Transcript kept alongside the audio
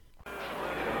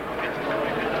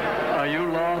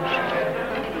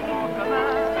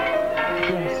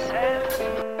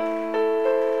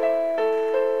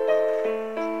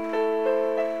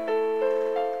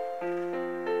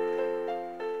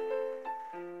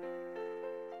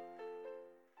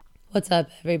What's up,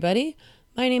 everybody?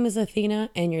 My name is Athena,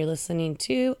 and you're listening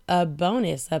to a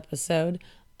bonus episode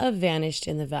of Vanished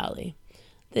in the Valley.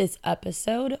 This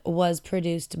episode was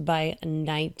produced by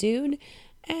Night Dude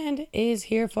and is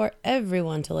here for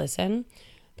everyone to listen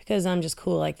because I'm just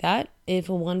cool like that. If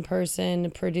one person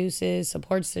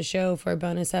supports the show for a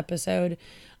bonus episode,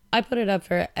 I put it up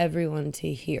for everyone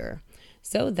to hear.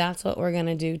 So that's what we're going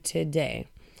to do today.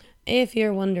 If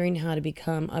you're wondering how to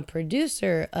become a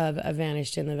producer of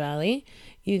Vanished in the Valley,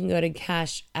 you can go to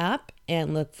Cash App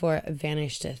and look for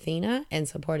Vanished Athena and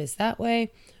support us that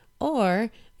way. Or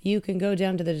you can go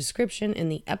down to the description in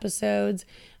the episodes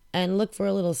and look for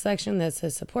a little section that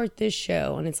says support this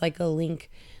show. And it's like a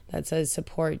link that says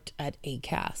support at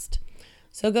Acast.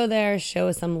 So go there, show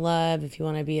us some love. If you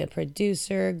want to be a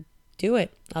producer, do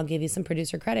it. I'll give you some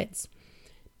producer credits.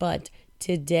 But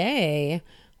today,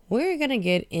 we're going to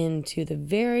get into the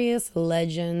various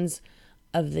legends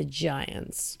of the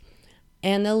giants.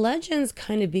 And the legends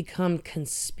kind of become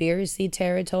conspiracy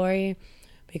territory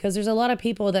because there's a lot of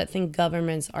people that think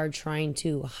governments are trying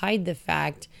to hide the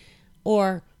fact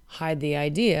or hide the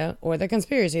idea or the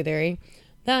conspiracy theory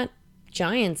that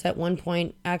giants at one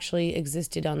point actually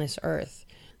existed on this earth.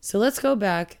 So let's go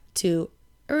back to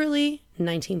early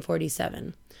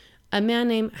 1947. A man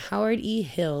named Howard E.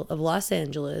 Hill of Los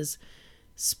Angeles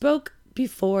spoke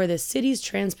before the city's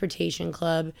transportation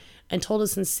club and told a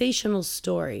sensational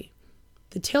story.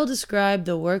 The tale described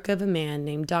the work of a man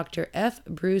named Dr. F.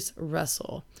 Bruce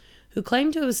Russell, who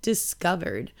claimed to have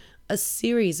discovered a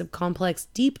series of complex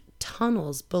deep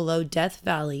tunnels below Death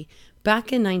Valley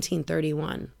back in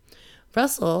 1931.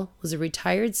 Russell was a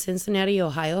retired Cincinnati,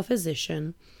 Ohio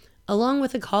physician, along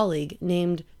with a colleague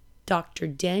named Dr.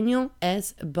 Daniel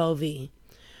S. Bovee,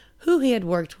 who he had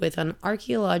worked with on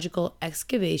archaeological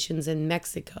excavations in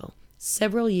Mexico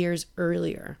several years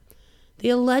earlier. They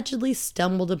allegedly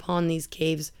stumbled upon these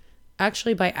caves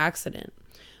actually by accident.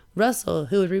 Russell,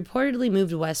 who had reportedly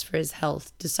moved west for his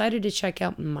health, decided to check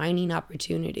out mining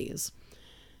opportunities.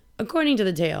 According to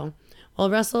the tale, while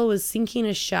Russell was sinking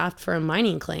a shaft for a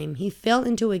mining claim, he fell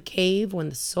into a cave when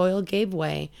the soil gave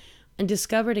way and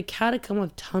discovered a catacomb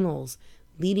of tunnels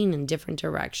leading in different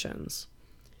directions.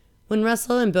 When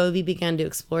Russell and Bovee began to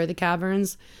explore the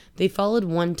caverns, they followed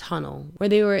one tunnel where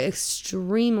they were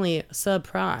extremely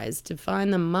surprised to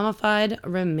find the mummified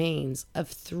remains of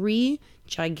 3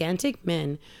 gigantic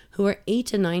men who were 8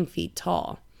 to 9 feet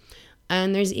tall.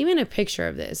 And there's even a picture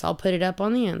of this. I'll put it up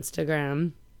on the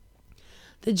Instagram.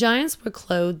 The giants were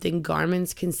clothed in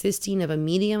garments consisting of a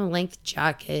medium-length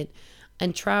jacket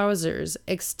and trousers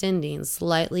extending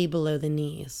slightly below the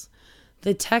knees.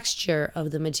 The texture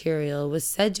of the material was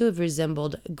said to have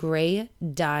resembled gray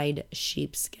dyed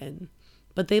sheepskin,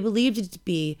 but they believed it to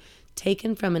be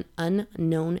taken from an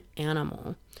unknown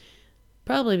animal,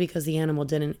 probably because the animal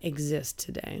didn't exist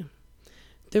today.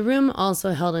 The room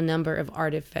also held a number of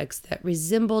artifacts that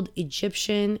resembled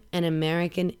Egyptian and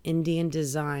American Indian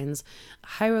designs.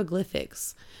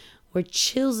 Hieroglyphics were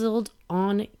chiseled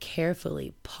on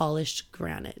carefully polished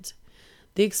granite.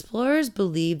 The explorers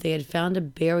believed they had found a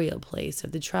burial place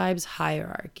of the tribe's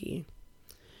hierarchy.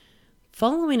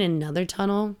 Following another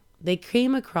tunnel, they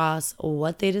came across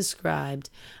what they described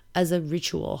as a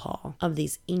ritual hall of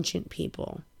these ancient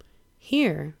people.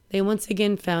 Here, they once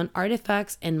again found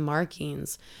artifacts and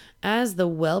markings as the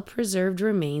well-preserved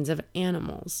remains of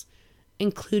animals,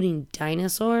 including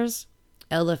dinosaurs,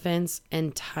 elephants,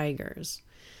 and tigers.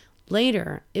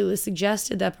 Later, it was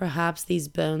suggested that perhaps these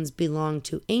bones belonged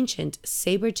to ancient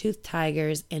saber-toothed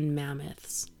tigers and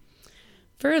mammoths.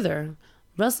 Further,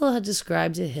 Russell had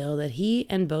described to Hill that he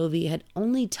and Bovee had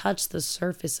only touched the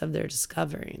surface of their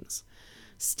discoveries,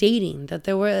 stating that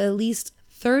there were at least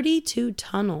 32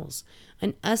 tunnels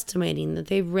and estimating that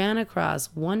they ran across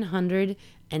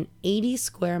 180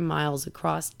 square miles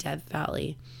across Death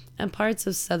Valley and parts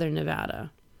of southern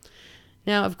Nevada.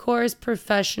 Now, of course,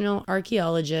 professional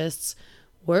archaeologists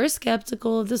were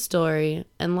skeptical of the story,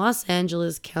 and Los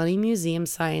Angeles County Museum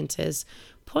scientists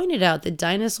pointed out that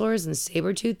dinosaurs and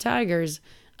saber-toothed tigers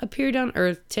appeared on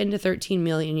Earth 10 to 13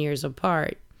 million years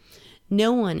apart.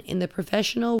 No one in the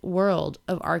professional world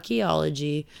of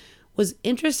archaeology was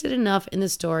interested enough in the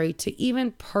story to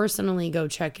even personally go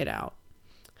check it out.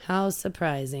 How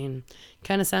surprising.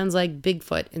 Kind of sounds like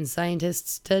Bigfoot and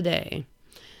scientists today.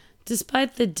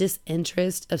 Despite the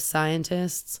disinterest of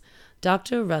scientists,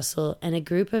 Dr. Russell and a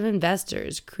group of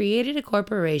investors created a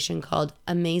corporation called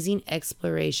Amazing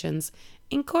Explorations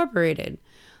Incorporated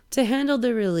to handle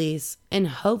the release and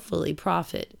hopefully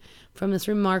profit from this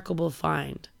remarkable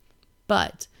find.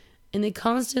 But in the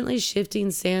constantly shifting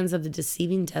sands of the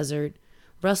deceiving desert,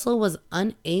 Russell was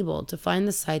unable to find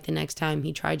the site the next time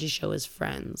he tried to show his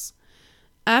friends.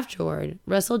 Afterward,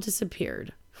 Russell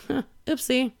disappeared.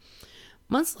 Oopsie.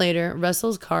 Months later,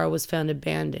 Russell's car was found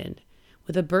abandoned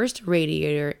with a burst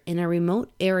radiator in a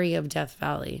remote area of Death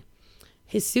Valley.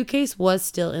 His suitcase was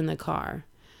still in the car.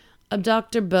 Of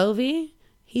Dr. Bovey,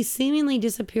 he seemingly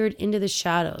disappeared into the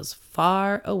shadows,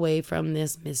 far away from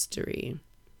this mystery.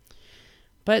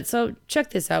 But so check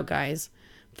this out, guys.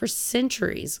 For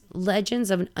centuries, legends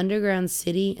of an underground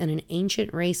city and an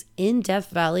ancient race in Death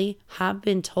Valley have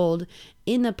been told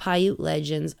in the Paiute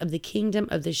legends of the kingdom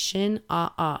of the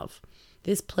Shin-A-Av.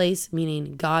 This place,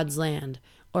 meaning God's land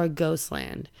or ghost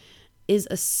land, is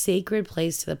a sacred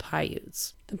place to the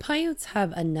Paiutes. The Paiutes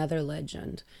have another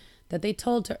legend that they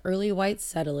told to early white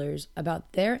settlers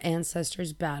about their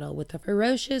ancestors' battle with a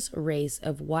ferocious race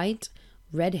of white,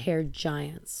 red-haired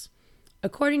giants.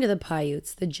 According to the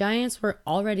Paiutes, the giants were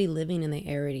already living in the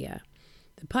area.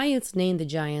 The Paiutes named the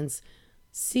giants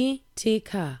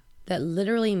Si-Ti-Ka, that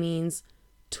literally means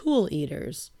tool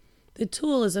eaters. The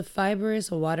tool is a fibrous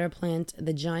water plant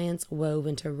the giants wove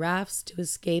into rafts to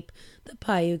escape the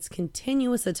Paiutes'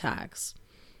 continuous attacks.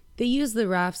 They used the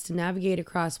rafts to navigate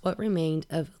across what remained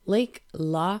of Lake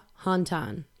La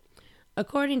Hontan.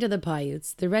 According to the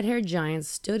Paiutes, the red-haired giants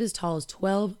stood as tall as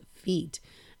 12 feet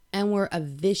and were a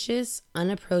vicious,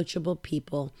 unapproachable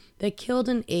people that killed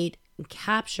and ate and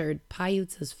captured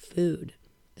Paiutes as food.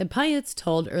 The Paiutes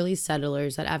told early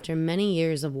settlers that after many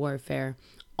years of warfare,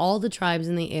 all the tribes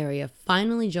in the area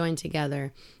finally joined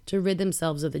together to rid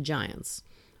themselves of the giants.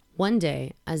 One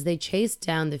day, as they chased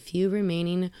down the few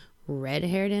remaining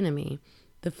red-haired enemy,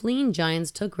 the fleeing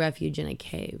giants took refuge in a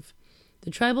cave.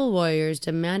 The tribal warriors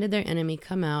demanded their enemy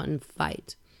come out and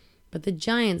fight, but the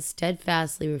giants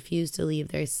steadfastly refused to leave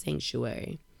their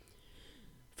sanctuary.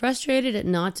 Frustrated at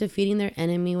not defeating their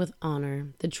enemy with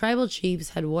honor, the tribal chiefs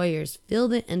had warriors fill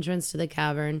the entrance to the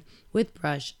cavern with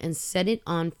brush and set it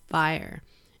on fire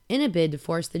in a bid to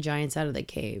force the giants out of the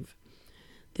cave.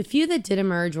 The few that did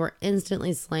emerge were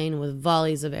instantly slain with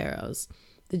volleys of arrows.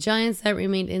 The giants that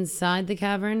remained inside the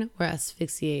cavern were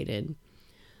asphyxiated.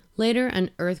 Later,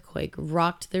 an earthquake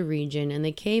rocked the region and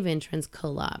the cave entrance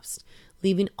collapsed,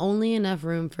 leaving only enough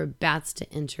room for bats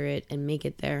to enter it and make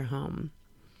it their home.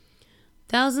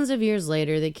 Thousands of years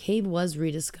later, the cave was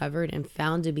rediscovered and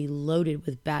found to be loaded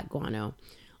with bat guano,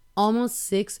 almost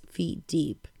 6 feet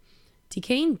deep.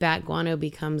 Decaying bat guano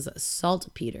becomes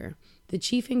saltpeter, the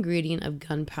chief ingredient of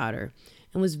gunpowder,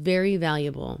 and was very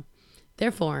valuable.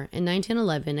 Therefore, in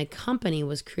 1911, a company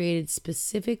was created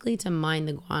specifically to mine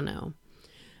the guano.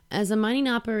 As the mining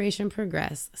operation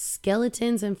progressed,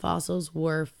 skeletons and fossils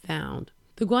were found.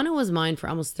 The guano was mined for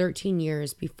almost 13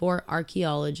 years before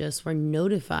archaeologists were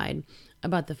notified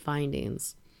about the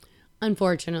findings.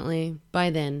 Unfortunately, by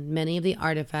then, many of the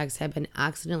artifacts had been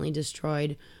accidentally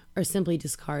destroyed or simply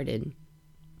discarded.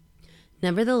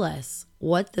 Nevertheless,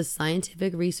 what the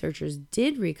scientific researchers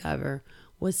did recover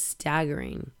was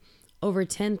staggering. Over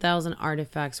 10,000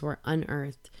 artifacts were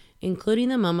unearthed, including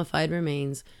the mummified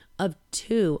remains of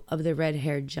 2 of the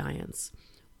red-haired giants.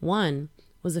 One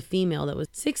was a female that was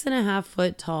 6.5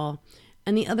 foot tall,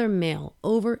 and the other male,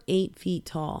 over 8 feet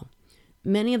tall.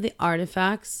 Many of the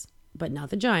artifacts, but not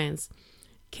the giants,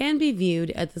 can be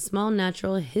viewed at the small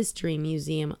Natural History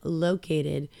Museum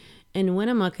located in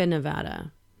Winnemucca,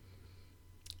 Nevada.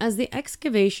 As the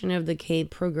excavation of the cave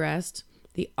progressed,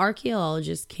 the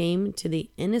archaeologists came to the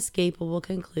inescapable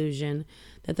conclusion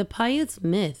that the Paiutes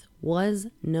myth was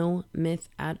no myth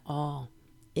at all.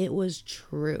 It was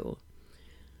true.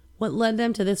 What led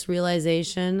them to this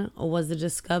realization was the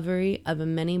discovery of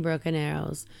many broken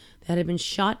arrows that had been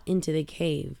shot into the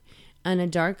cave and a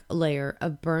dark layer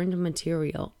of burned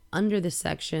material under the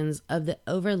sections of the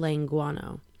overlaying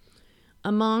guano.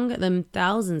 Among the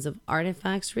thousands of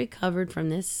artifacts recovered from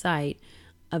this site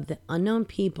of the unknown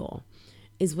people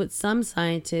is what some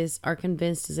scientists are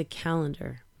convinced is a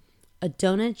calendar, a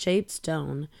donut-shaped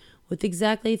stone with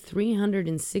exactly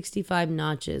 365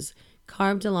 notches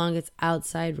carved along its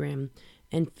outside rim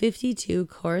and 52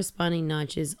 corresponding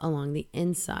notches along the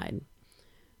inside.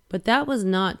 But that was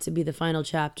not to be the final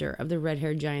chapter of the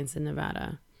red-haired giants in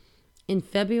Nevada. In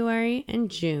February and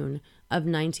June of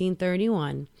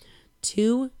 1931,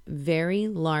 2 very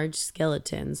large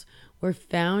skeletons were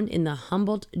found in the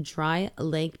Humboldt dry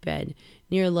lake bed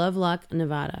near Lovelock,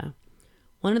 Nevada.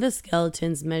 One of the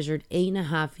skeletons measured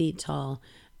 8.5 feet tall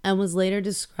and was later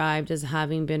described as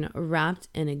having been wrapped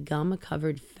in a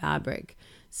gum-covered fabric,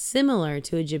 similar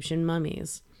to Egyptian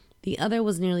mummies. The other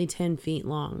was nearly 10 feet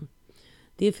long.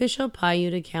 The official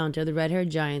Paiute account of the red-haired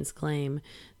giants claim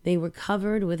they were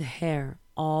covered with hair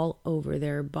all over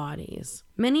their bodies.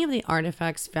 Many of the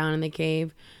artifacts found in the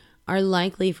cave are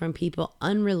likely from people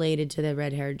unrelated to the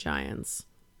red-haired giants.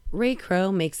 Ray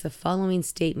Crow makes the following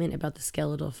statement about the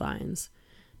skeletal finds.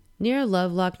 Near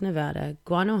Lovelock, Nevada,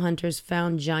 guano hunters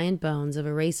found giant bones of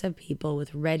a race of people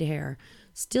with red hair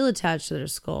still attached to their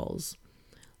skulls.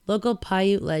 Local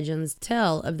Paiute legends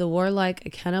tell of the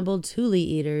warlike cannibal Tule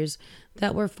eaters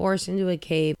that were forced into a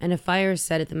cave and a fire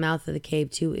set at the mouth of the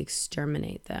cave to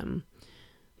exterminate them.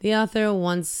 The author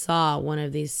once saw one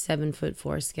of these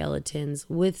 7'4" skeletons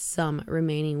with some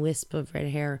remaining wisp of red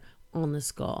hair on the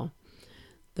skull.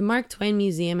 The Mark Twain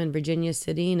Museum in Virginia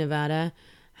City, Nevada,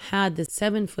 had the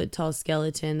 7-foot-tall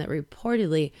skeleton that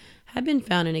reportedly had been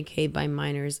found in a cave by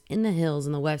miners in the hills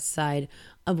on the west side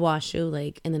of Washoe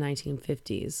Lake in the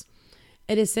 1950s.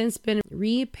 It has since been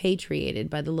repatriated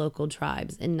by the local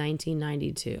tribes in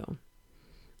 1992.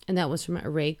 And that was from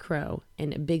Ray Crow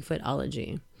in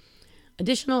Bigfootology.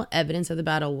 Additional evidence of the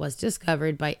battle was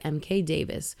discovered by M.K.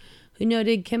 Davis, who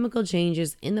noted chemical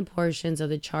changes in the portions of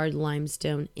the charred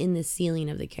limestone in the ceiling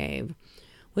of the cave,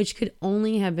 which could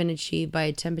only have been achieved by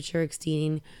a temperature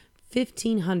exceeding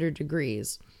 1,500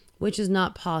 degrees, which is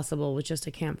not possible with just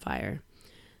a campfire.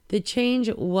 The change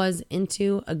was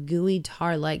into a gooey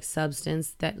tar-like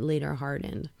substance that later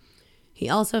hardened. He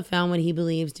also found what he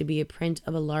believes to be a print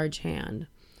of a large hand.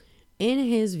 In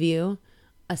his view,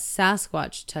 a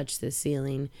Sasquatch touched the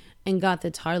ceiling and got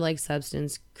the tar-like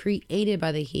substance created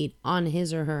by the heat on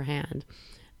his or her hand,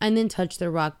 and then touched the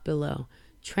rock below,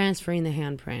 transferring the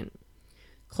handprint.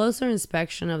 Closer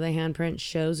inspection of the handprint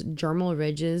shows dermal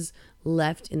ridges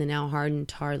left in the now hardened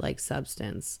tar-like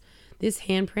substance. This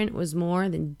handprint was more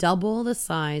than double the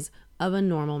size of a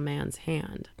normal man's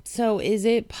hand. So is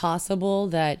it possible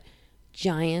that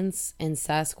giants and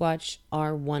Sasquatch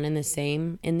are one and the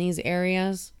same in these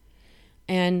areas?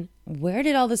 And where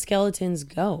did all the skeletons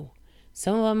go?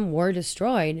 Some of them were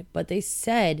destroyed, but they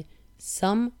said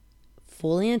some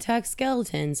fully intact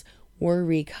skeletons were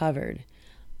recovered.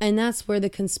 And that's where the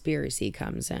conspiracy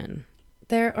comes in.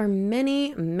 There are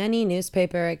many, many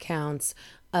newspaper accounts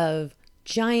of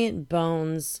giant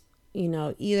bones,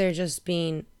 either just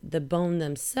being the bone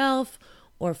themselves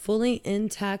or fully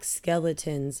intact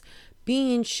skeletons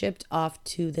being shipped off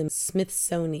to the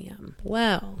Smithsonian.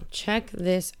 Well, check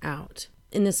this out.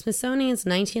 In the Smithsonian's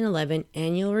 1911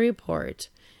 annual report,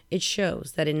 it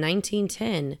shows that in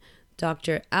 1910,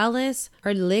 Dr. Alice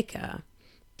Hrdlicka,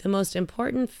 the most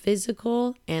important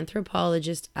physical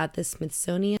anthropologist at the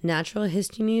Smithsonian Natural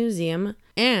History Museum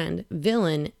and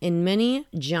villain in many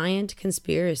giant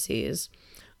conspiracies,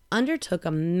 undertook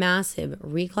a massive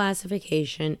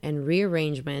reclassification and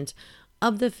rearrangement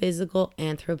of the physical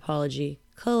anthropology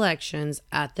collections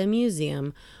at the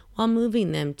museum while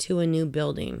moving them to a new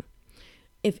building.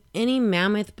 If any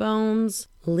mammoth bones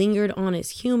lingered on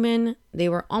as human, they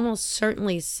were almost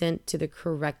certainly sent to the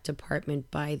correct department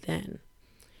by then.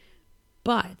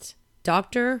 But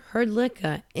Dr.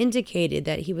 Hrdlicka indicated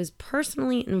that he was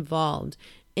personally involved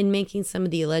in making some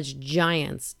of the alleged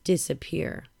giants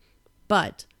disappear,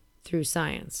 but through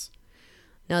science.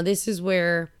 Now, this is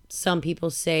where some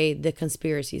people say the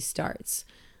conspiracy starts,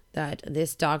 that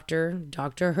this Dr.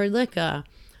 Hrdlicka,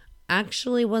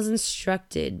 actually was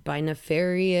instructed by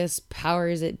nefarious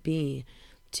powers that be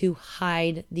to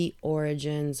hide the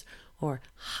origins or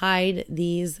hide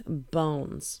these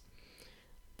bones.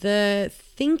 The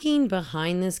thinking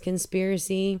behind this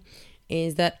conspiracy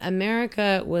is that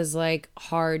America was like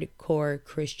hardcore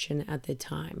Christian at the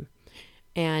time.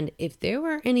 And if there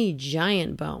were any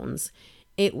giant bones,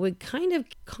 it would kind of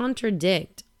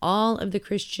contradict all of the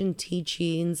Christian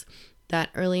teachings that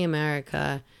early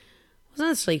America was not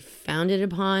necessarily founded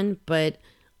upon, but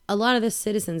a lot of the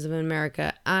citizens of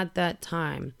America at that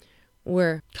time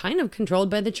were kind of controlled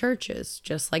by the churches,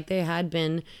 just like they had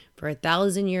been for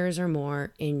 1,000 years or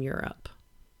more in Europe.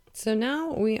 So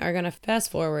now we are going to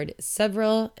fast forward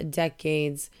several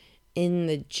decades in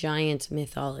the giant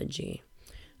mythology.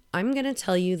 I'm going to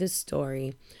tell you the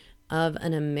story of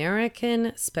an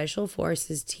American Special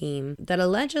Forces team that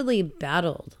allegedly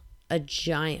battled a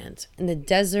giant in the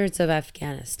deserts of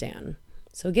Afghanistan.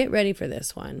 So get ready for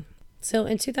this one. So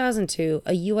in 2002,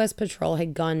 a U.S. patrol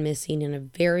had gone missing in a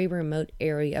very remote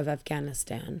area of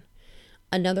Afghanistan.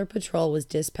 Another patrol was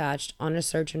dispatched on a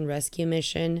search and rescue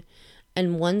mission,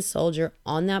 and one soldier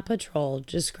on that patrol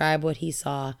described what he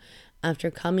saw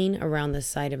after coming around the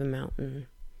side of a mountain.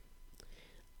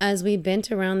 As we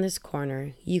bent around this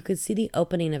corner, you could see the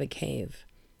opening of a cave,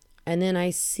 and then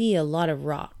I see a lot of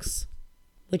rocks,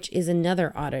 which is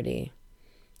another oddity,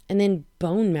 and then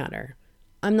bone matter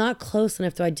I'm not close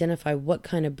enough to identify what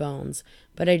kind of bones,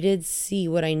 but I did see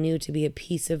what I knew to be a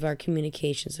piece of our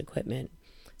communications equipment.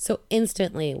 So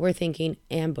instantly, we're thinking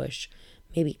ambush,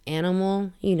 maybe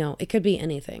animal, it could be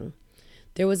anything.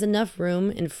 There was enough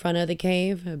room in front of the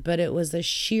cave, but it was a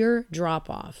sheer drop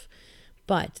off.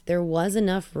 But there was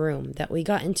enough room that we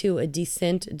got into a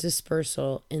decent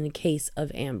dispersal in case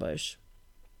of ambush.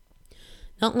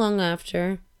 Not long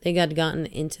after they had gotten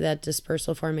into that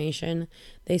dispersal formation,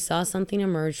 they saw something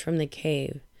emerge from the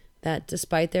cave that,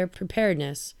 despite their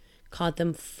preparedness, caught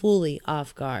them fully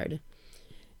off guard.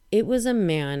 It was a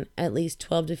man at least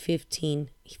 12 to 15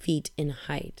 feet in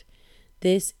height.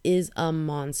 This is a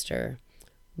monster.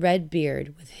 Red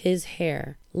beard with his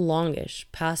hair longish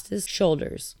past his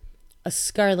shoulders, a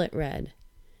scarlet red.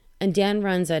 And Dan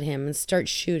runs at him and starts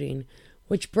shooting,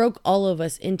 which broke all of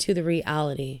us into the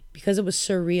reality because it was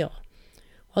surreal.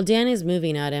 While Dan is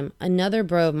moving at him, another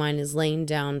bro of mine is laying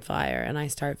down fire, and I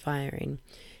start firing.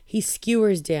 He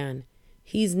skewers Dan.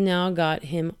 He's now got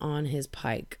him on his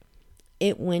pike.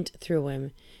 It went through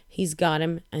him. He's got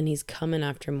him, and he's coming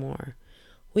after more.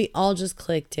 We all just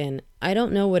clicked in. I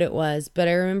don't know what it was, but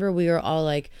I remember we were all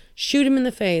like, shoot him in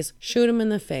the face, shoot him in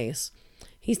the face.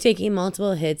 He's taking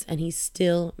multiple hits, and he's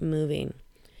still moving.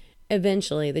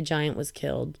 Eventually, the giant was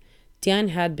killed. Dan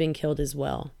had been killed as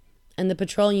well. And the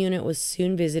patrol unit was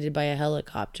soon visited by a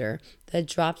helicopter that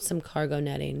dropped some cargo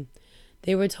netting.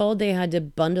 They were told they had to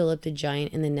bundle up the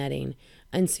giant in the netting,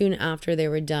 and soon after they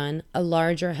were done, a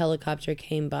larger helicopter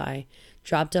came by,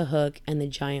 dropped a hook, and the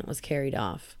giant was carried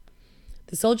off.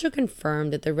 The soldier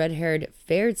confirmed that the red-haired,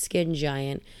 fair-skinned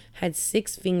giant had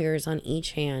 6 fingers on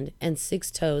each hand and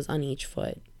 6 toes on each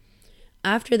foot.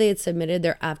 After they had submitted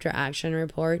their after-action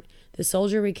report, the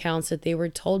soldier recounts that they were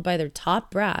told by their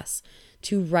top brass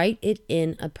to write it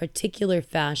in a particular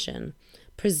fashion,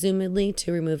 presumably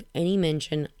to remove any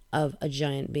mention of a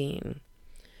giant being.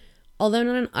 Although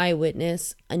not an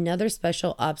eyewitness, another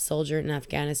special ops soldier in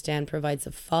Afghanistan provides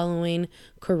the following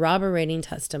corroborating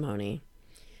testimony.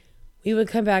 We would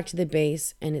come back to the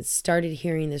base, and it started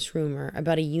hearing this rumor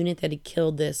about a unit that had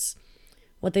killed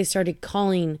what they started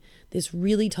calling this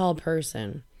really tall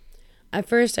person. At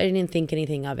first, I didn't think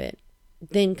anything of it.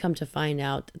 Then come to find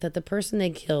out that the person they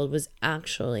killed was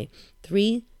actually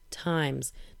 3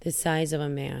 times the size of a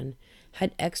man,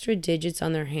 had extra digits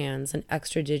on their hands and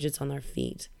extra digits on their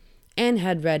feet, and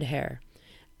had red hair.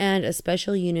 And a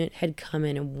special unit had come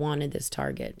in and wanted this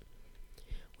target.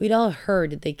 We'd all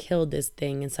heard that they killed this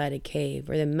thing inside a cave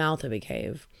or the mouth of a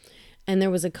cave, and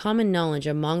there was a common knowledge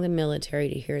among the military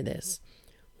to hear this.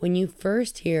 When you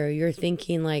first hear, you're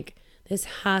thinking like, this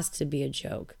has to be a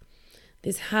joke.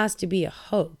 This has to be a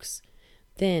hoax.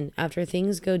 Then, after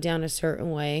things go down a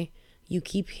certain way, you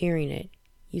keep hearing it.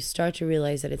 You start to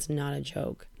realize that it's not a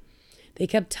joke. They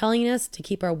kept telling us to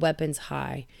keep our weapons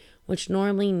high, which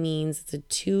normally means it's a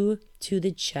 2 to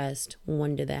the chest,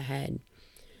 1 to the head.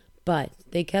 But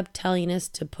they kept telling us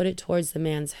to put it towards the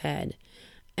man's head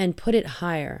and put it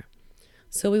higher.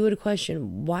 So we would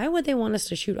question, why would they want us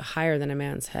to shoot higher than a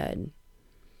man's head?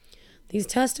 These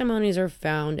testimonies are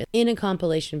found in a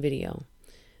compilation video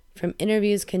from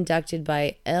interviews conducted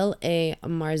by L.A.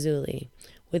 Marzulli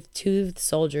with 2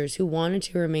 soldiers who wanted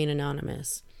to remain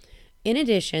anonymous. In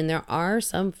addition, there are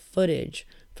some footage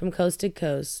from Coast to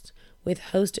Coast with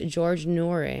host George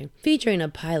Noure featuring a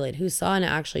pilot who saw and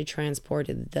actually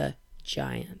transported the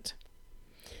giant.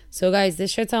 So guys,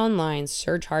 this shit's online.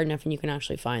 Search hard enough and you can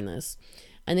actually find this.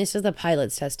 And this is the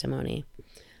pilot's testimony.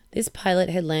 This pilot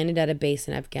had landed at a base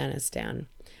in Afghanistan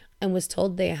and was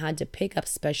told they had to pick up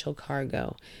special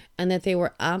cargo and that there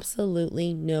were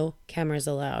absolutely no cameras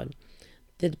allowed.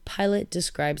 The pilot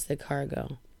describes the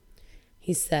cargo.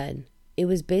 He said it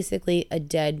was basically a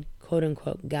dead,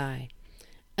 quote-unquote, guy.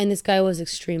 And this guy was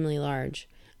extremely large.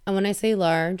 And when I say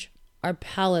large, our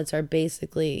pallets are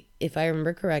basically, if I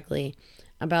remember correctly,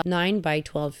 about 9 by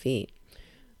 12 feet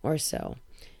or so.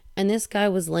 And this guy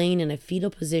was laying in a fetal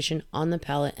position on the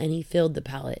pallet, and he filled the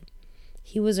pallet.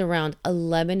 He was around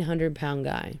 1,100-pound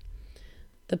guy.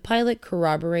 The pilot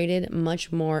corroborated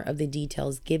much more of the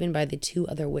details given by the 2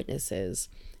 other witnesses,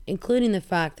 including the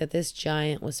fact that this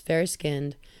giant was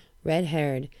fair-skinned,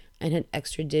 red-haired, and had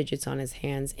extra digits on his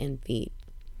hands and feet.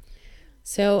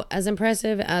 So, as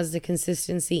impressive as the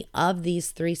consistency of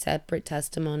these 3 separate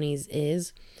testimonies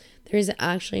is, there is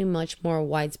actually much more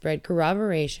widespread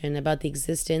corroboration about the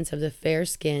existence of the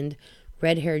fair-skinned,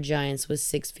 red-haired giants with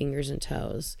 6 fingers and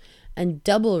toes, and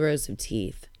double rows of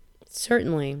teeth.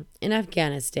 Certainly, in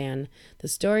Afghanistan, the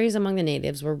stories among the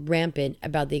natives were rampant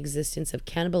about the existence of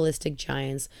cannibalistic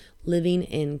giants living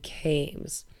in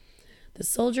caves. The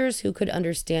soldiers who could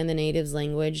understand the natives'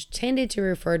 language tended to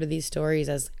refer to these stories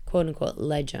as quote-unquote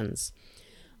legends,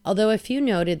 although a few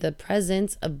noted the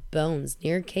presence of bones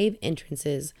near cave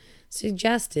entrances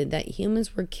suggested that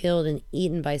humans were killed and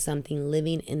eaten by something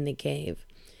living in the cave,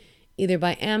 either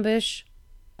by ambush,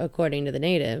 according to the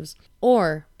natives,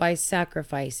 or by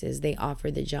sacrifices they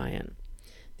offered the giant.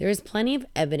 There is plenty of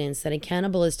evidence that a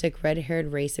cannibalistic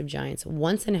red-haired race of giants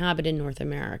once inhabited North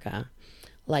America,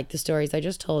 like the stories I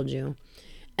just told you,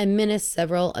 and menaced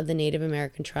several of the Native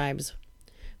American tribes,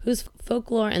 whose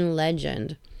folklore and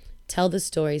legend tell the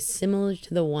stories similar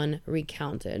to the one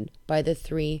recounted by the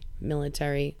 3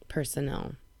 military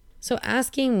personnel. So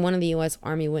asking one of the U.S.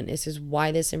 Army witnesses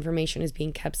why this information is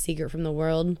being kept secret from the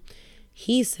world,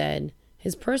 he said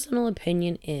his personal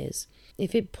opinion is,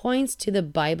 if it points to the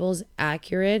Bible's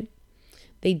accurate,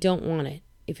 they don't want it.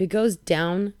 If it goes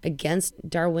down against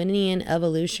Darwinian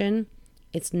evolution,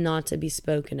 it's not to be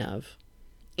spoken of.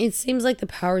 It seems like the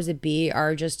powers that be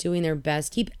are just doing their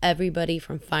best to keep everybody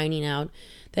from finding out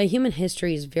that human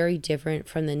history is very different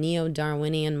from the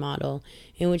neo-Darwinian model,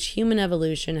 in which human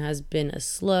evolution has been a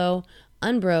slow,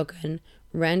 unbroken,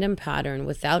 random pattern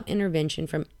without intervention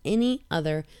from any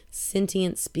other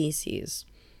sentient species.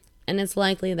 And it's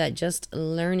likely that just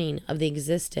learning of the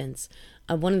existence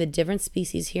of one of the different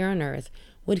species here on Earth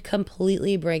would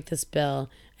completely break the spell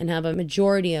and have a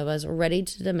majority of us ready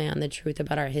to demand the truth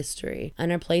about our history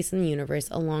and our place in the universe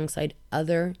alongside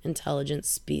other intelligent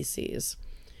species.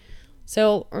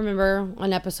 So remember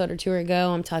an episode or two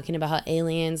ago, I'm talking about how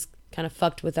aliens kind of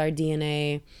fucked with our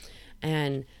DNA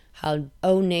and how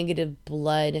O-negative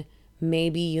blood may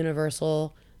be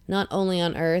universal, not only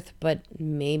on Earth, but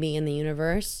maybe in the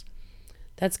universe.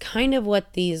 That's kind of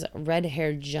what these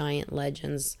red-haired giant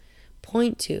legends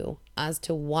point to as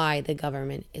to why the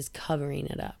government is covering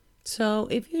it up. So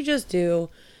if you just do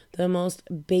the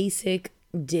most basic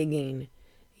digging,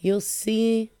 you'll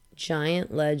see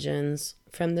giant legends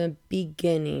from the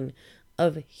beginning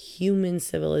of human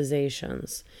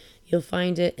civilizations. You'll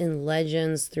find it in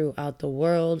legends throughout the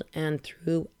world and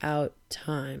throughout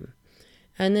time.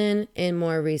 And then in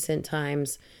more recent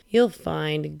times, you'll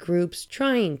find groups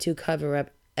trying to cover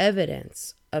up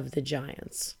evidence of the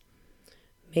giants.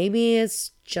 Maybe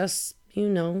it's just,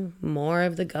 more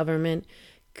of the government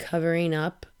covering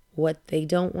up what they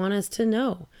don't want us to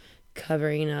know.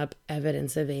 Covering up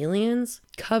evidence of aliens,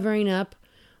 covering up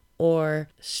or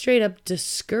straight up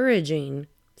discouraging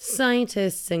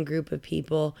scientists and group of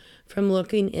people from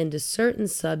looking into certain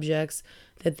subjects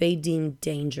that they deem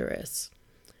dangerous.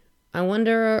 I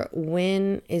wonder,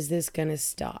 when is this going to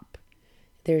stop?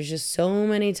 There's just so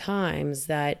many times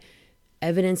that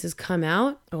evidence has come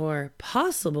out, or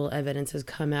possible evidence has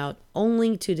come out,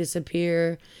 only to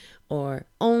disappear, or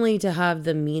only to have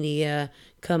the media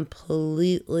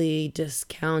completely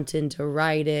discount and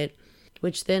deride it,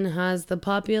 which then has the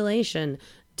population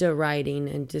deriding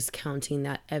and discounting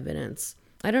that evidence.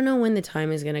 I don't know when the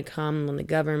time is going to come when the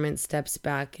government steps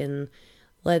back and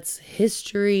lets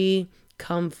history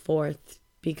come forth,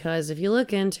 because if you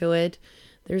look into it,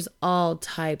 there's all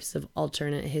types of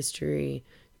alternate history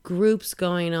groups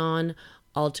going on,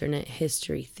 alternate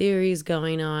history theories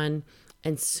going on,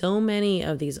 and so many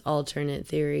of these alternate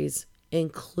theories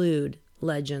include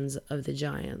legends of the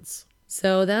giants.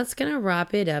 So that's going to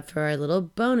wrap it up for our little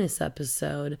bonus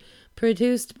episode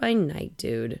produced by Night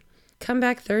Dude. Come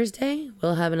back Thursday,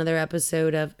 we'll have another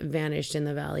episode of Vanished in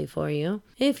the Valley for you.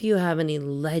 If you have any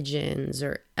legends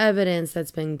or evidence that's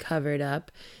been covered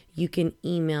up, you can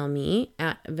email me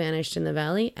at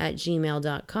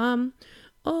vanishedinthevalley@gmail.com,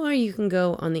 or you can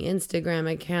go on the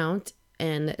Instagram account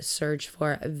and search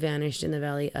for Vanished in the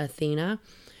Valley Athena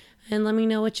and let me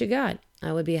know what you got.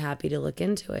 I would be happy to look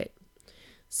into it.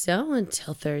 So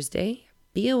until Thursday,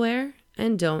 be aware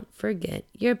and don't forget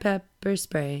your pepper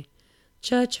spray.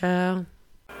 Ciao, ciao.